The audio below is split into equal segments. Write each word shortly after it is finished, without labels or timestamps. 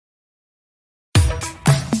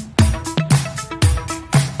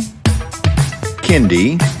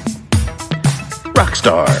Kindy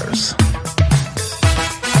Rockstars.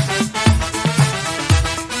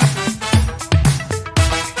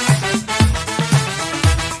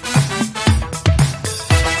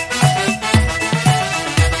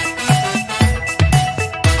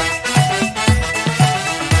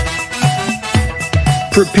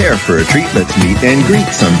 Prepare for a treat, let's meet and greet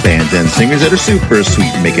some bands and singers that are super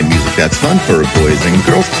sweet, making music that's fun for boys and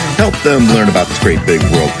girls. Help them learn about this great big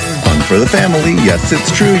world. Fun for the family, yes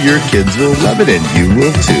it's true, your kids will love it and you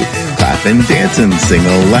will too. Clap and dance and sing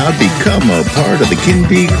aloud, become a part of the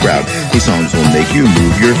Kindy crowd. These songs will make you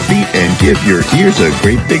move your feet and give your ears a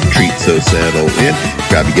great big treat. So settle in,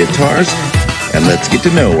 grab your guitars, and let's get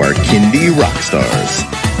to know our Kindy Rockstars.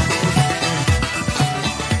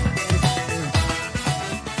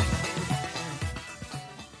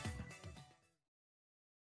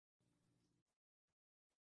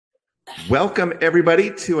 Welcome, everybody,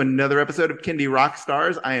 to another episode of Kindy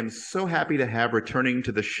Rockstars. I am so happy to have returning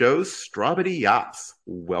to the show, Strawbody Yachts.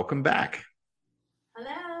 Welcome back.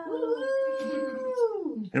 Hello.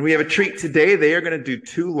 And we have a treat today. They are going to do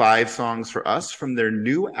 2 live songs for us from their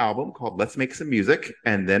new album called Let's Make Some Music.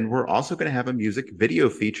 And then we're also going to have a music video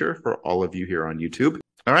feature for all of you here on YouTube.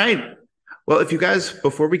 All right. Well, if you guys,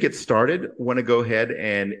 before we get started, want to go ahead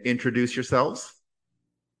and introduce yourselves.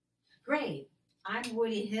 Great. I'm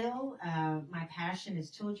Woody Hill. My passion is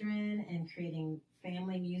children and creating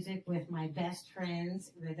family music with my best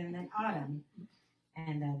friends, Rhythm and Autumn.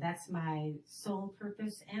 And that's my sole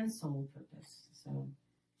purpose and soul purpose. So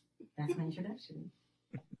that's my introduction.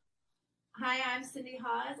 Hi, I'm Cindy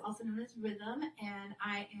Hawes, also known as Rhythm, and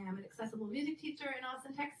I am an accessible music teacher in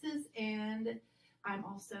Austin, Texas, and I'm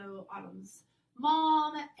also Autumn's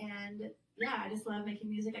mom, and yeah, I just love making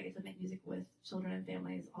music. I get to make music with children and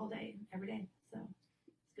families all day, every day, so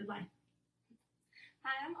it's a good life.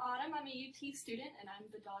 Hi, I'm Autumn. I'm a UT student, and I'm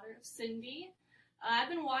the daughter of Cindy. I've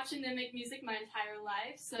been watching them make music my entire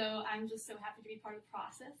life, so I'm just so happy to be part of the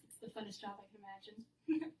process. It's the funnest job I can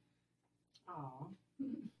imagine.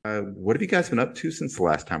 Aww. What have you guys been up to since the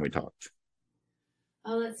last time we talked?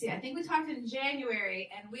 Oh, let's see. I think we talked in January,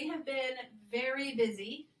 and we have been very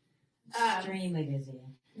busy. Extremely busy.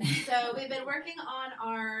 So we've been working on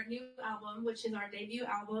our new album, which is our debut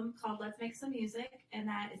album called Let's Make Some Music, and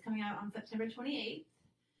that is coming out on September 28th.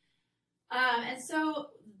 And so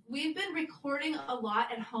we've been recording a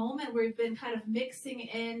lot at home, and we've been kind of mixing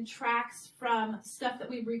in tracks from stuff that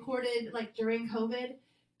we recorded like during COVID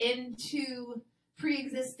into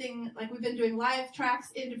pre-existing, like we've been doing live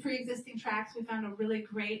tracks into pre-existing tracks. We found a really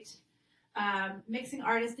great mixing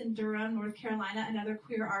artist in Durham, North Carolina, another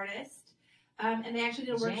queer artist. And they actually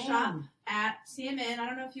did a workshop at CMN. I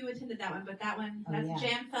don't know if you attended that one, but that one, that's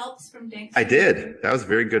Jan Phelps from Dank. I did. That was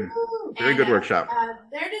very good. Very good workshop.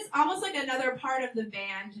 They're just almost like another part of the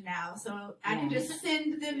band now. So I can just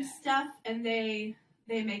send them stuff and they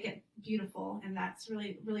make it beautiful. And that's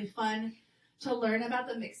really, really fun to learn about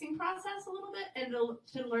the mixing process a little bit and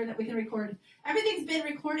to learn that we can record. Everything's been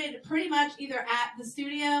recorded pretty much either at the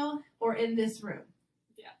studio or in this room.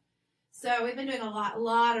 So we've been doing a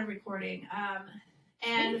lot of recording,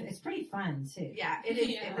 and it's pretty fun too. Yeah, it is.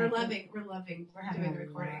 Yeah. We're loving doing the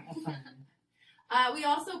recording. Of fun. We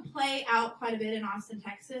also play out quite a bit in Austin,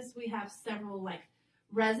 Texas. We have several like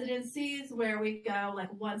residencies where we go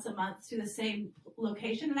like once a month to the same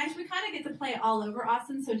location, and actually we kind of get to play all over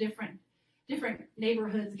Austin, so different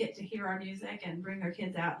neighborhoods get to hear our music and bring their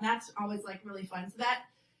kids out, and that's always like really fun. So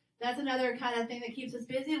that's another kind of thing that keeps us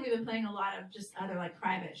busy, and we've been playing a lot of just other like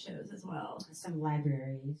private shows as well. Some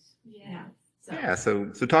libraries. Yeah.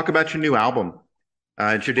 So talk about your new album.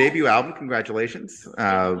 It's your debut album. Congratulations.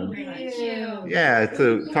 Thank you. Yeah.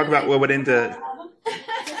 So talk about what went into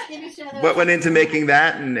making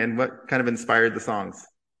that, and what kind of inspired the songs.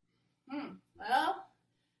 Well,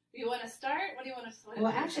 you want to start? What do you want to start?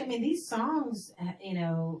 Well, actually, I mean, these songs,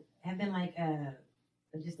 have been like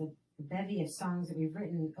just a bevy of songs that we've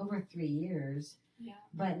written over 3 years. Yeah.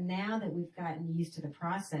 But now that we've gotten used to the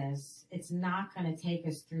process, it's not going to take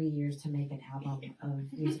us 3 years to make an album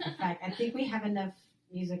of music. In fact, I think we have enough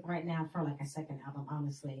music right now for like a second album,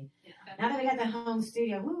 honestly. Yeah. Now that we got the home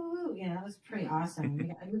studio, woo, that was pretty awesome.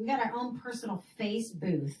 We got our own personal face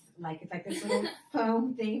booth, like it's like this little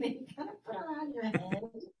foam thing that you kind of put around your head.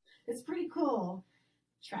 It's pretty cool.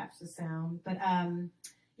 Traps the sound. But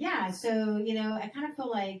so, I kind of feel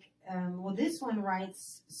like, this one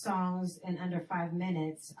writes songs in under 5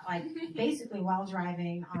 minutes, like basically while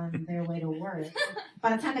driving on their way to work.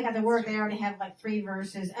 By the time they got to work, they already have like 3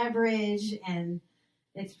 verses, a bridge, and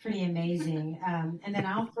it's pretty amazing. And then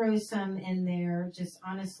I'll throw some in there just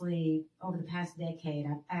honestly over the past decade.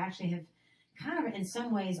 I actually have kind of in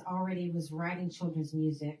some ways already was writing children's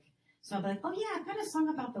music. So I'll be like, oh yeah, I've got a song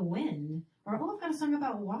about the wind, or oh, I've got a song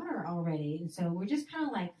about water already. And so we're just kind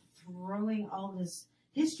of like throwing all this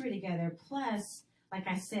history together. Plus, like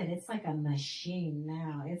I said, it's like a machine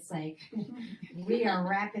now. It's like we are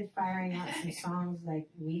rapid firing out some songs like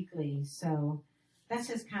weekly. So that's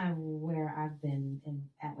just kind of where I've been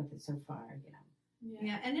at with it so far, you know.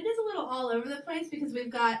 Yeah, and it is a little all over the place because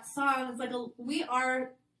we've got songs we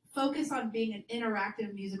are focused on being an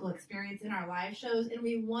interactive musical experience in our live shows, and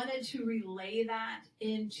we wanted to relay that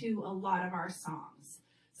into a lot of our songs.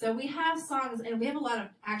 So we have songs, and we have a lot of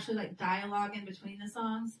actually like dialogue in between the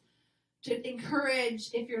songs to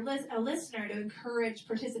encourage, if you're a listener, to encourage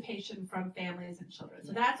participation from families and children.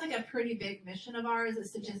 So that's like a pretty big mission of ours,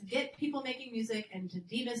 is to just get people making music and to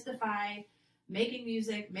demystify making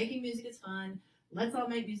music. Making music is fun. Let's all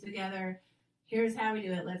make music together. Here's how we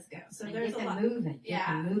do it. Let's go. So and there's get a lot. them moving. Get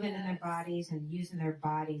them moving in Yes. their bodies and using their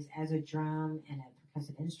bodies as a drum and a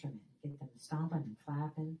percussive instrument. Get them stomping and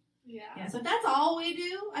clapping. Yeah, so if that's all we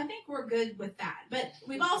do, I think we're good with that. But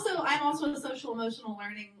I'm also a social emotional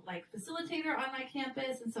learning like facilitator on my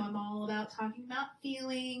campus, and so I'm all about talking about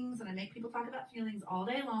feelings, and I make people talk about feelings all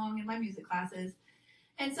day long in my music classes.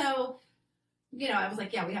 And so, you know, I was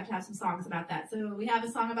like, yeah, we have to have some songs about that. So we have a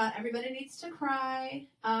song about everybody needs to cry,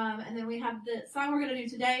 and then we have the song we're going to do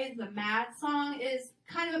today. The Mad song is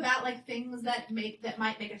kind of about like things that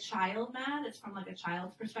might make a child mad. It's from like a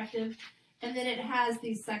child's perspective. And then it has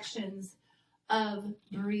these sections of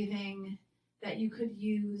breathing that you could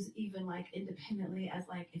use even like independently as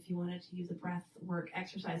like if you wanted to use a breath work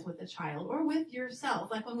exercise with a child or with yourself.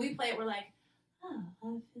 Like when we play it, we're like, oh,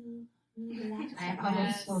 I feel relaxed. I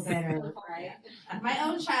always feel better. Right? My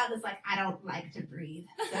own child is like, I don't like to breathe.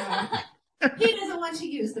 So he doesn't want to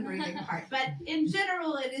use the breathing part. But in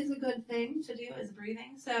general, it is a good thing to do is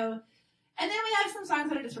breathing. So. And then we have some songs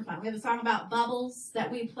that are just for fun. We have a song about bubbles that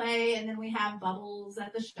we play, and then we have bubbles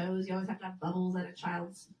at the shows. You always have to have bubbles at a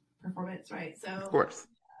child's performance, right? So, Of course.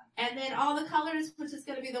 And then All the Colors, which is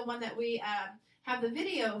going to be the one that we have the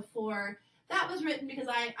video for. That was written because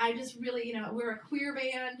I just really, you know, we're a queer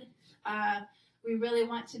band. We really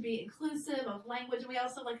want to be inclusive of language. And we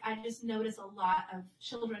also, like, I just notice a lot of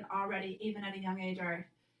children already, even at a young age, are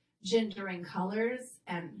gendering colors,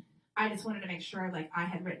 and I just wanted to make sure, like, I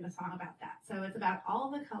had written a song about that. So it's about all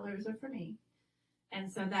the colors are for me. And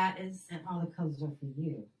so that is... And all the colors are for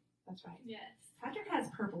you. That's right. Yes. Patrick has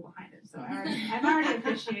purple behind him, so I'm already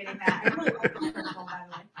appreciating that. I really like the purple, by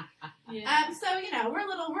the way. Yeah. So, you know, we're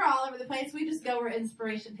all over the place. We just go where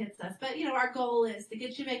inspiration hits us. But, you know, our goal is to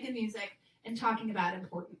get you making music and talking about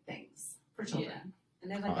important things for children. Yeah. And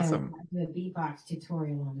there's like Awesome. a beatbox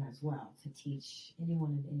tutorial on there as well to teach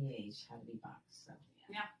anyone of any age how to beatbox. So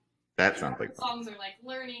That sounds like fun. Songs are like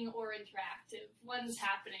learning or interactive. One's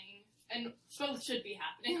happening, and both should be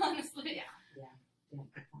happening, honestly. Yeah.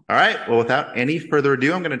 All right. Well, without any further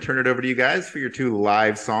ado, I'm going to turn it over to you guys for your 2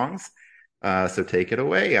 live songs. So take it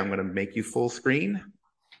away. I'm going to make you full screen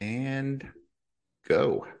and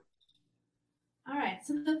go. All right.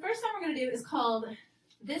 So the first song we're going to do is called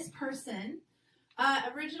This Person.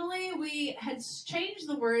 Originally, we had changed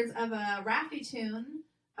the words of a Raffi tune,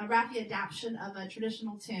 a Raffi adaptation of a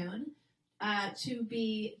traditional tune, to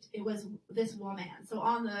be, it was This Woman. So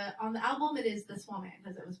on the album, it is This Woman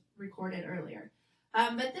because it was recorded earlier.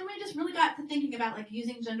 But then we just really got to thinking about like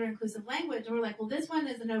using gender inclusive language. And we're like, well, this one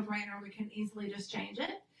is a no-brainer. We can easily just change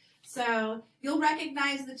it. So you'll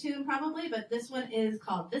recognize the tune probably, but this one is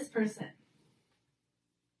called This Person.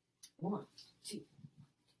 1, 2.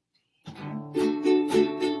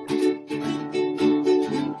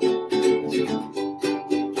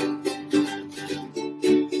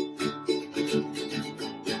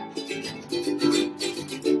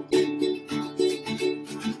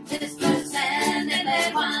 This person, they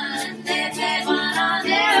play one on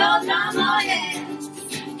their own drum, oh yes,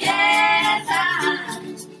 yes,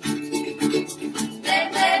 they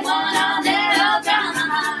play one on their own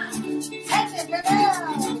drum, take it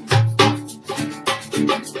down.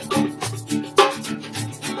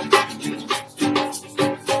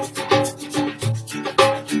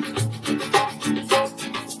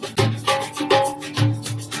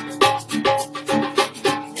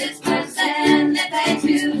 This person, they play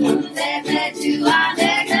two on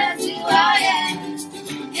their guns too, oh yes,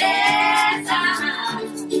 yes,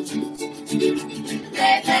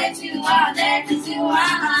 they play two on their guns too,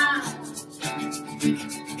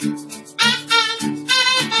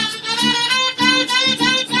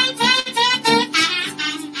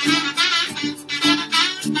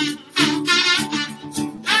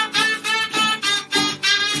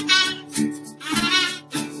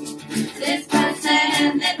 This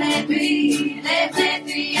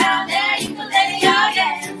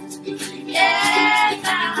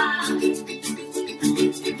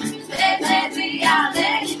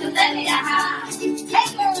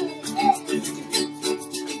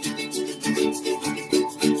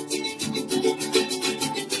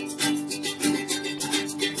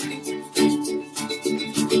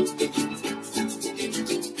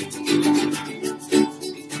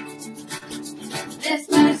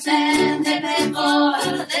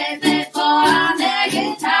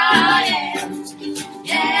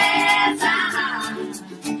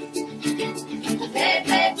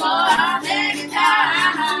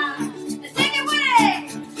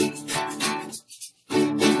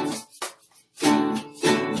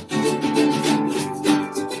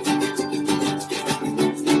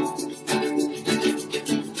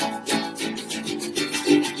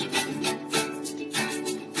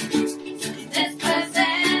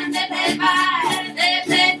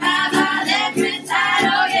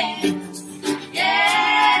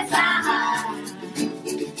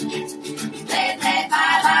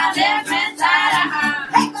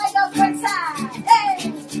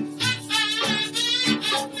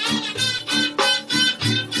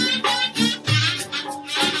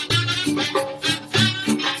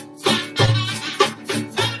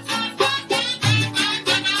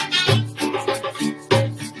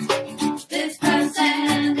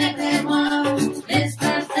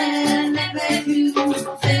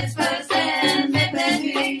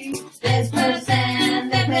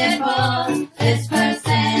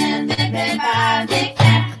my big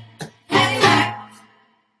cat, paddywhack.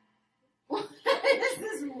 What is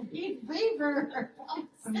this reverb?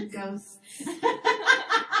 Some ghosts.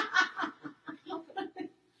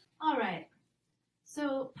 All right.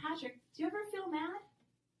 So, Patrick, do you ever feel mad?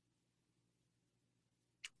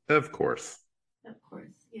 Of course. Of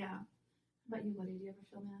course, yeah. How about you, Woody? Do you ever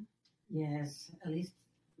feel mad? Yes, at least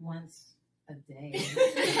once a day.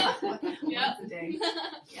 Yep. Once a day.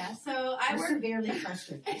 Yeah, so I I'm work severely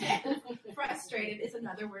frustrated. frustrated is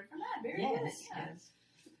another word for mad. Very good. Yes, Yeah. yes.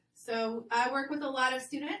 So I work with a lot of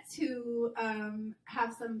students who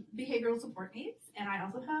have some behavioral support needs, and I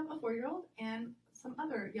also have a 4-year-old and some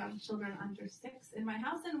other young children under 6 in my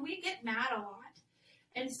house, and we get mad a lot.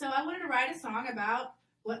 And so I wanted to write a song about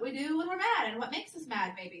what we do when we're mad and what makes us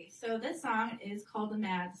mad, maybe. So this song is called the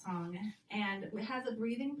Mad Song, and it has a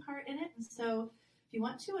breathing part in it. And so if you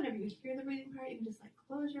want to, whenever you hear the breathing part, you can just like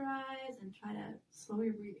close your eyes and try to slow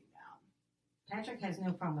your breathing down. Patrick has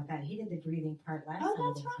no problem with that. He did the breathing part last Oh, time.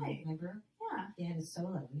 that's didn't he? right. Remember? Yeah. He had his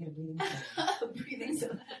solo. He had a breathing solo. Breathing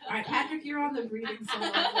solo. All right, Patrick, you're on the breathing solo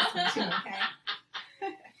of this one too, okay?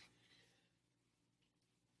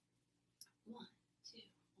 1, 2,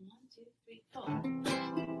 1, 2, 3,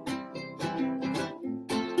 4.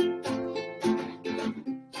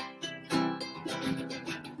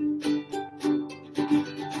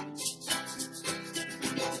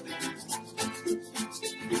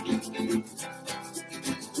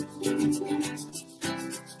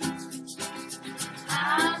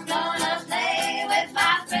 I'm gonna play with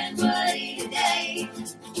my friend Woody today.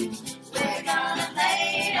 We're gonna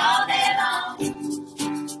play all day long.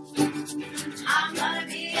 I'm gonna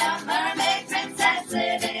be a mermaid princess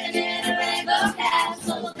living in a rainbow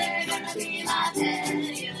castle. They're gonna be my 10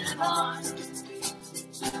 unicorns.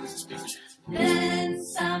 Then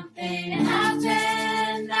something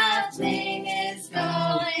happened. Nothing is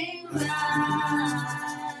going right.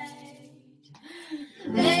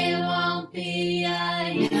 They won't be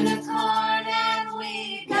a unicorn, and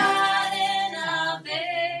we got in a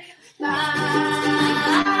big fight.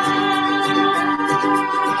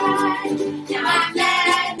 Now I'm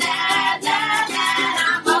mad, mad, mad, mad.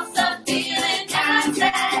 I'm also feeling kind of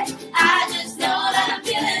sad. I just know that I'm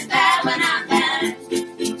feeling bad when I'm mad.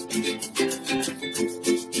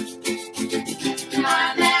 Now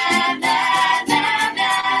I'm mad, mad, mad,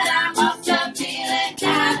 mad. I'm also feeling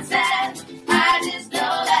kind of sad. I just know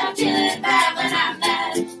that I'm feeling bad when I'm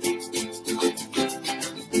mad.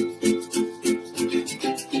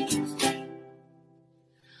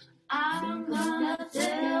 I'm gonna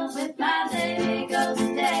deal with my Legos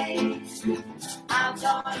today. I'm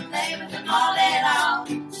gonna play with them all day long.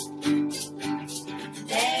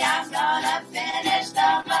 Today I'm gonna finish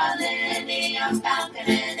the Millennium Falcon,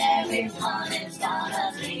 and everyone is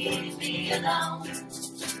gonna leave me alone.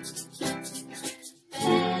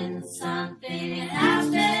 Then something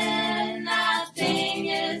happened. Nothing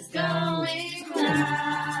is going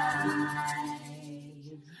right.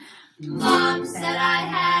 Mom said I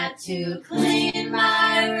had to clean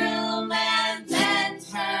my room and then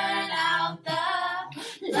turn out the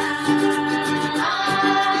light.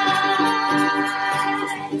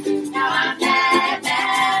 Now I'm mad,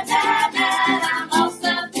 mad, mad, mad. I'm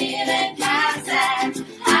also feeling kind of sad.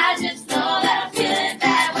 I just know that I'm feeling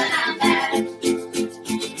bad when I'm mad.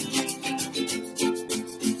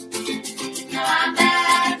 Now I'm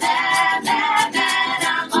mad, mad, mad, mad.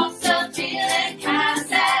 I'm also feeling kind of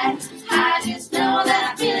sad. I just know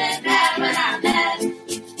that I'm feeling bad when I'm mad.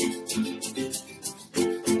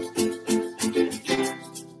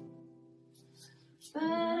 But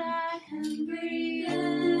I can breathe in,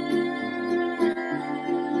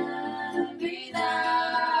 breathe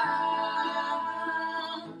out,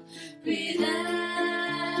 breathe in,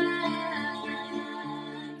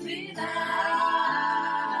 breathe out.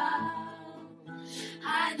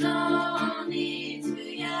 I don't need to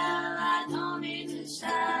yell, I don't need to shout.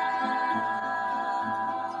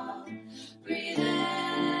 Breathe in,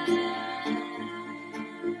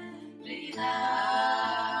 breathe out.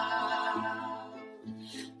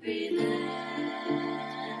 Breathe in,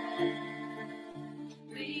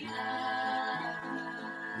 breathe out.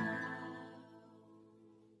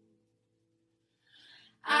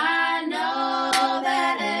 I know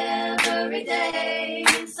that every day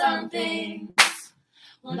some things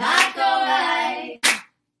will not go right.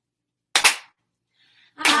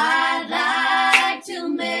 I'd like to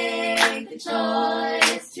make the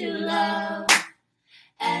choice to love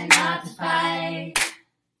and not to fight.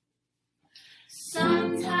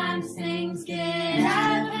 Sometimes things get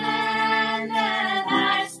out of hand and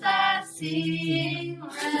I start seeing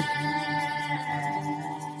red.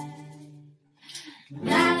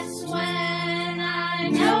 That's when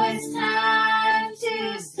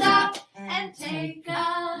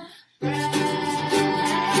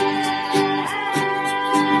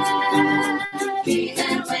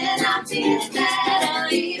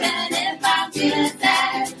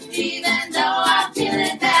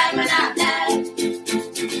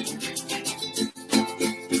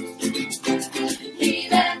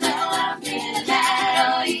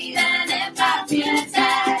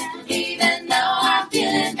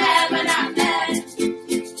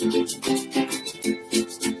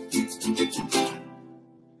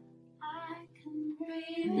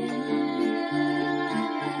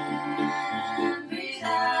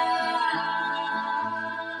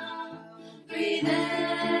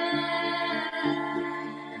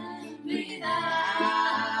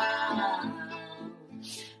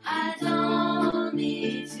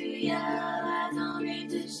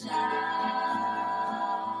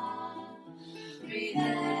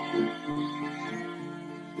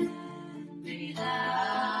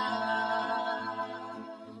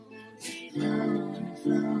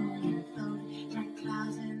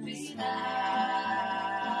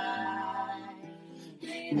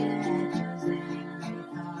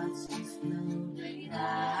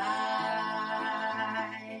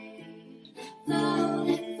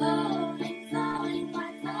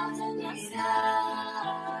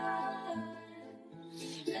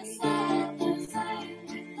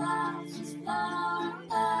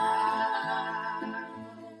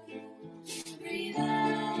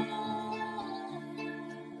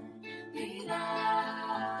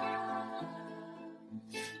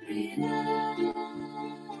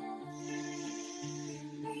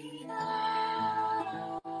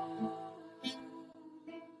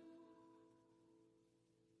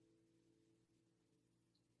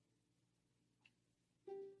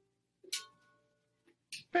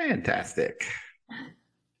Fantastic.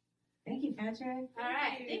 Thank you, Patrick. All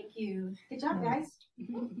right, thank you. Good job, guys.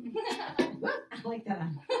 I like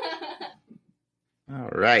that. All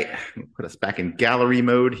right. Put us back in gallery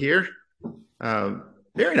mode here.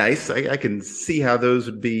 Very nice. I can see how those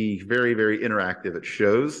would be very, very interactive at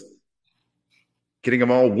shows. Getting them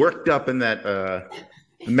all worked up in that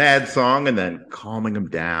mad song and then calming them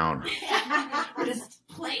down. We're just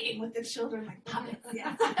playing with the children like puppets.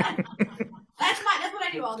 Yeah. That's what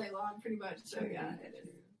I do all day long, pretty much. So yeah, it is.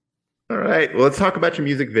 All right. Well, let's talk about your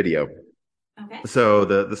music video. Okay. So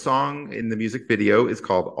the song in the music video is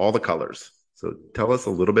called All the Colors. So tell us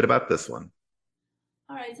a little bit about this one.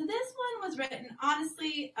 All right. So this one was written,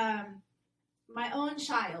 honestly, my own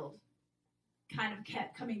child kind of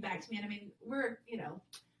kept coming back to me. And I mean, we're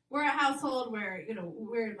a household where,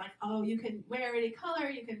 we're like, oh, you can wear any color.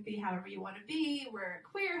 You can be however you want to be. We're a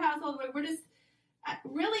queer household. We're just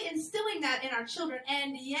really instilling that in our children.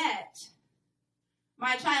 And yet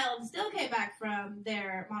my child still came back from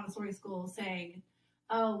their Montessori school saying,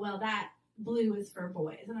 oh, well, that blue is for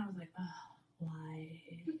boys. And I was like, oh, why?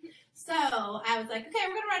 So I was like, okay,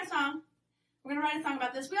 we're going to write a song. We're going to write a song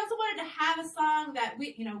about this. We also wanted to have a song that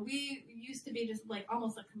we used to be just like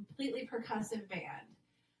almost a completely percussive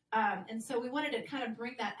band. And so we wanted to kind of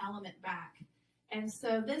bring that element back. And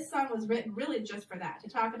so this song was written really just for that, to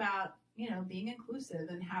talk about, being inclusive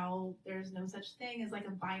and how there's no such thing as like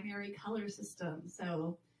a binary color system.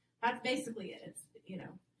 So that's basically it. It's,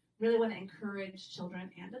 really want to encourage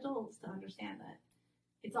children and adults to understand that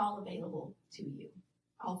it's all available to you.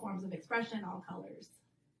 All forms of expression, all colors,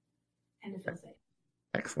 and to feel safe.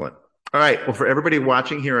 Excellent. All right. Well, for everybody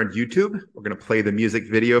watching here on YouTube, we're going to play the music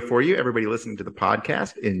video for you. Everybody listening to the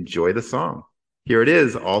podcast, enjoy the song. Here it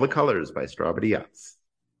is, All the Colors by Strawberry Yachts.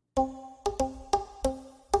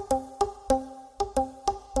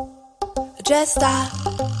 Just stop.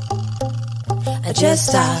 I just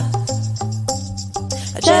stop.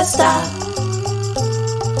 I just stop.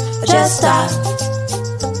 I just stop.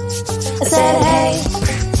 I said, hey,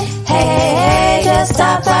 hey, hey, hey, just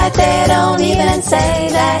stop right there. Don't even say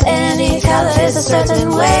that any color is a certain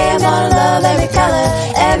way. I'm gonna love every color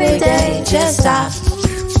every day. Just stop.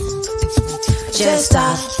 Just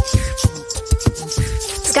stop.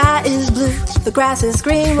 Sky is blue, the grass is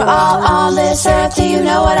green. We're all on this earth, do you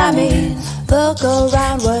know what I mean? Look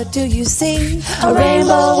around, what do you see? A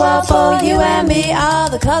rainbow world for you and me. All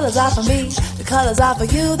the colors are for me, the colors are for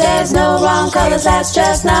you. There's no wrong colors, that's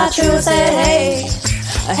just not true. I said, hey,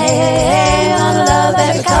 hey, hey, hey, I'm gonna love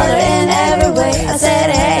every color in every way. I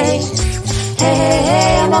said, hey, hey, hey,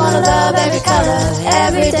 hey, I'm gonna love every color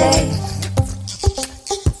every day.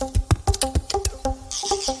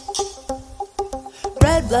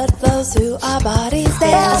 Red blood flows through our bodies.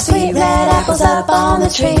 There are sweet red apples up on the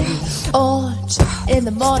tree. Orange in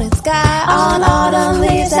the morning sky, on autumn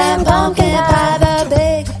leaves and pumpkin pie. The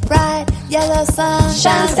big bright yellow sun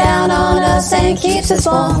shines down on us and keeps us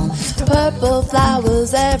warm. Purple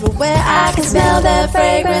flowers everywhere, I can smell their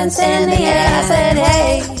fragrance in the air. I said,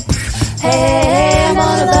 hey, hey, hey, I'm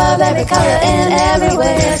gonna love every color in every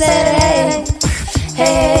way. I said, hey,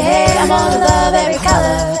 hey, hey, I'm gonna love every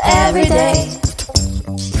color every day.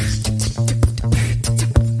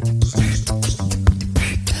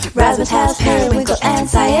 Razzmatazz, periwinkle, and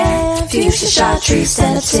cyan, fuchsia, chartreuse,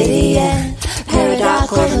 and obsidian, peridot,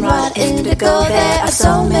 goldenrod, indigo. There are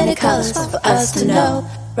so many colors for us to know.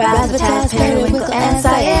 Razzmatazz, periwinkle, and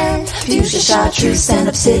cyan, fuchsia, chartreuse, and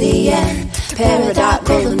obsidian, peridot,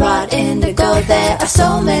 goldenrod, indigo. There are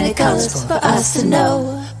so many colors for us to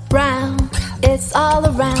know. Brown, it's all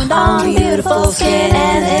around, on beautiful skin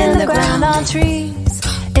and in the ground, on trees,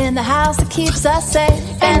 in the house that keeps us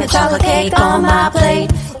safe, and the chocolate cake on my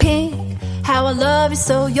plate. Pink, how I love you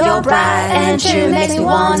so, you're bright and true, makes me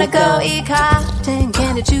wanna go eat cotton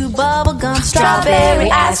candy, chew bubble gum, strawberry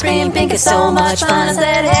ice cream. Pink is so much fun. I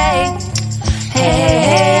said, hey, hey, hey,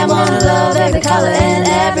 hey, I'm gonna love every color in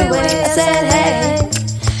every way. I said, hey,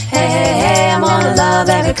 hey, hey, hey, I'm gonna love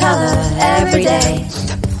every color every day.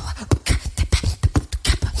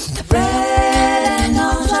 Red and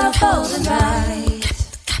orange are bold and bright,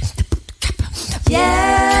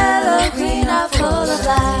 yellow, green are full of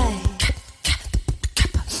light.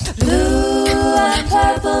 Blue and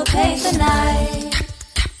purple paint the night.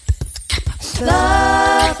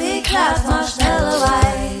 Fluffy clouds, marshmallow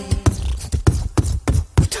white.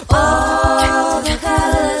 All the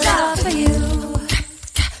colors are for you.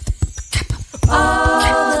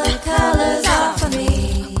 All the colors are for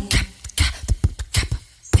me.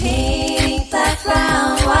 Pink, black,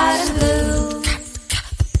 brown, white, and blue.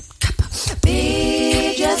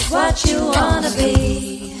 Be just what you wanna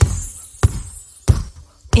be.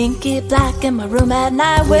 Inky black in my room at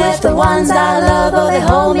night with the ones I love, oh, they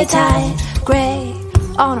hold me tight. Gray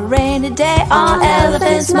on a rainy day, on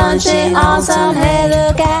elephants munching on some hay.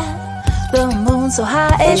 Look at the moon so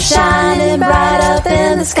high, it's shining bright up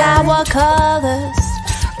in the sky. What colors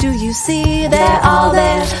do you see? They're all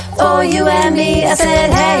there for you and me. I said,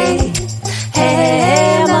 hey, hey, hey,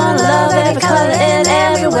 hey, I'm gonna love every color in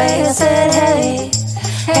every way. I said, hey,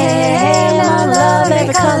 hey, hey, hey, I'm gonna love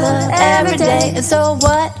every color every day. And so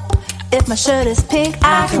what if my shirt is pink?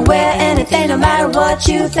 I can wear anything no matter what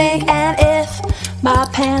you think. And if my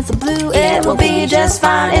pants are blue, it will be just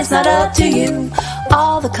fine. It's not up to you.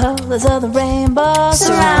 All the colors of the rainbow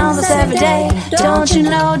surround us every day. Don't you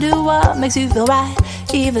know, do what makes you feel right.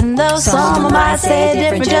 Even though someone might say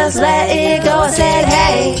different, just let it go. I said,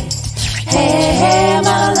 hey, hey, hey, I'm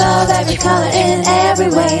gonna love every color in every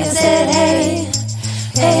way. I said, hey,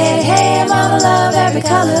 hey, hey, I'm gonna love every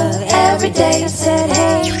color every day. I said,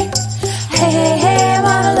 hey, hey, hey, I'm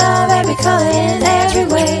gonna love every color in every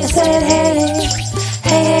way. I said, hey,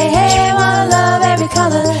 hey, hey, I'm gonna love every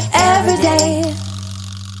color every day.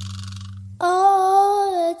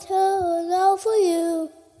 All the total love for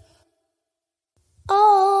you.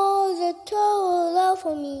 All the total love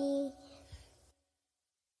for me.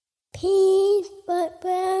 Pink, but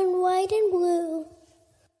brown, white, and blue.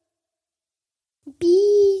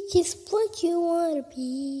 Be just what you want to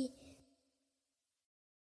be.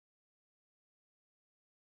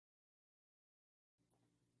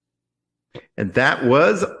 And that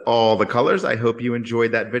was All the Colors. I hope you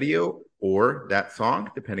enjoyed that video or that song,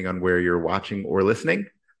 depending on where you're watching or listening.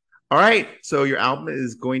 All right, so your album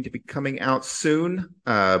is going to be coming out soon.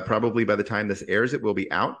 Probably by the time this airs, it will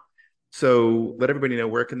be out. So let everybody know,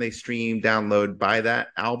 where can they stream, download, buy that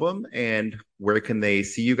album, and where can they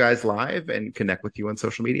see you guys live and connect with you on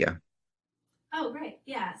social media? Oh, great.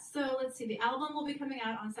 Yeah. So let's see. The album will be coming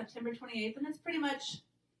out on September 28th, and it's pretty much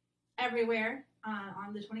everywhere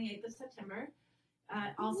on the 28th of September.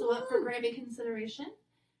 Also up for Grammy consideration.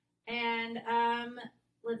 And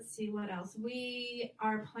let's see what else. We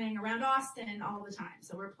are playing around Austin all the time.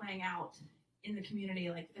 So we're playing out in the community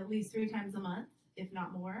like at least 3 times a month, if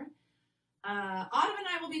not more. Autumn and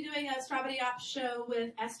I will be doing a Strawberry Op show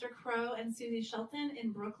with Esther Crow and Susie Shelton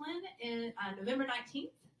in Brooklyn in November 19th.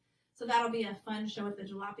 So that'll be a fun show at the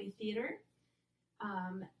Jalopy Theater.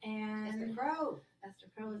 And Esther Crow. Esther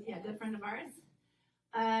Crow is, a good friend of ours.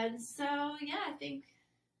 And so, yeah, I think,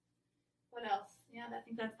 what else? Yeah,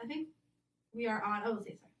 I think we are on,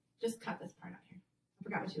 sorry. Just cut this part out here. I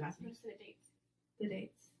forgot what you asked me. What's the dates? The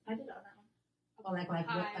dates. I did all that one. Oh,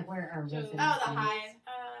 like where our residence Oh, the is. Hive.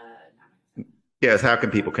 Yes, how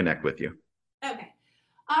can people connect with you? Okay.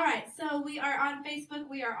 All right. So we are on Facebook.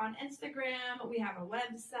 We are on Instagram. We have a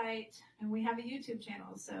website. And we have a YouTube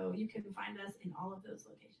channel. So you can find us in all of those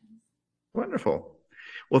locations. Wonderful.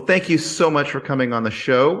 Well, thank you so much for coming on the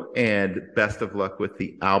show, and best of luck with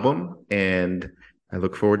the album. And I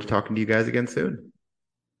look forward to talking to you guys again soon.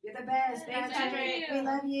 You're the best. Thanks, Patrick. Patrick. We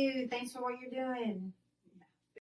love you. Thanks for what you're doing.